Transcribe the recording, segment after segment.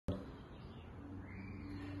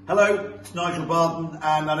Hello, it's Nigel Barden,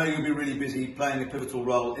 and I know you'll be really busy playing a pivotal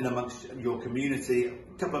role in amongst your community. A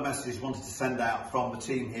couple of messages I wanted to send out from the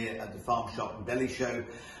team here at the Farm Shop and Deli Show.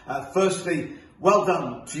 Firstly, well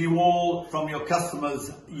done to you all from your customers,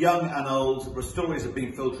 young and old. The stories have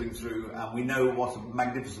been filtering through, and we know what a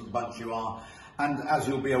magnificent bunch you are. And as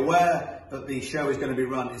you'll be aware, that the show is going to be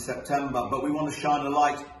run in September, but we want to shine a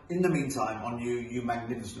light in the meantime on you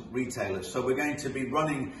magnificent retailers. So we're going to be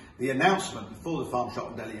running the announcement for the Farm Shop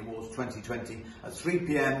and Deli Awards 2020 at 3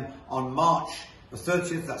 p.m. on March the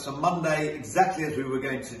 30th. That's a Monday, exactly as we were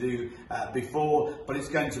going to do before, but it's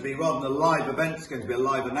going to be, rather than a live event, it's going to be a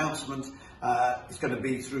live announcement. It's going to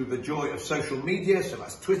be through the joy of social media, so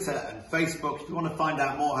that's Twitter and Facebook. If you want to find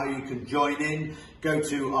out more how you can join in, go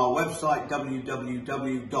to our website,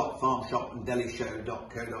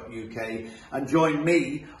 www.farmshopanddelishow.co.uk, and join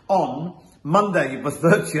me on Monday, the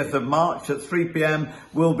 30th of March at 3 p.m.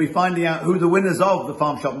 We'll be finding out who the winners of the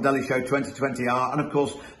Farm Shop and Deli Show 2020 are, and of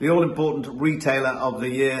course, the all-important retailer of the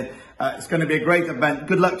year. It's going to be a great event.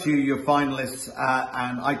 Good luck to you, your finalists,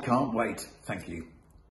 and I can't wait. Thank you.